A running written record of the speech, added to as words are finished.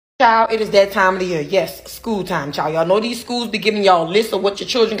Child, it is that time of the year. Yes, school time, child. Y'all know these schools be giving y'all lists of what your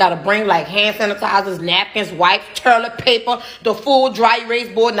children got to bring, like hand sanitizers, napkins, wipes, toilet paper, the full dry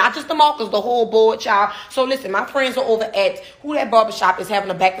erase board, not just the markers, the whole board, child. So listen, my friends are over at Who That Barbershop is having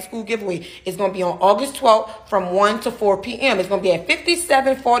a back-to-school giveaway. It's going to be on August 12th from 1 to 4 p.m. It's going to be at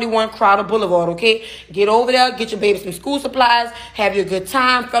 5741 Crowder Boulevard, okay? Get over there, get your baby some school supplies, have your good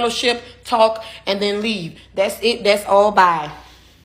time, fellowship, talk, and then leave. That's it. That's all. Bye.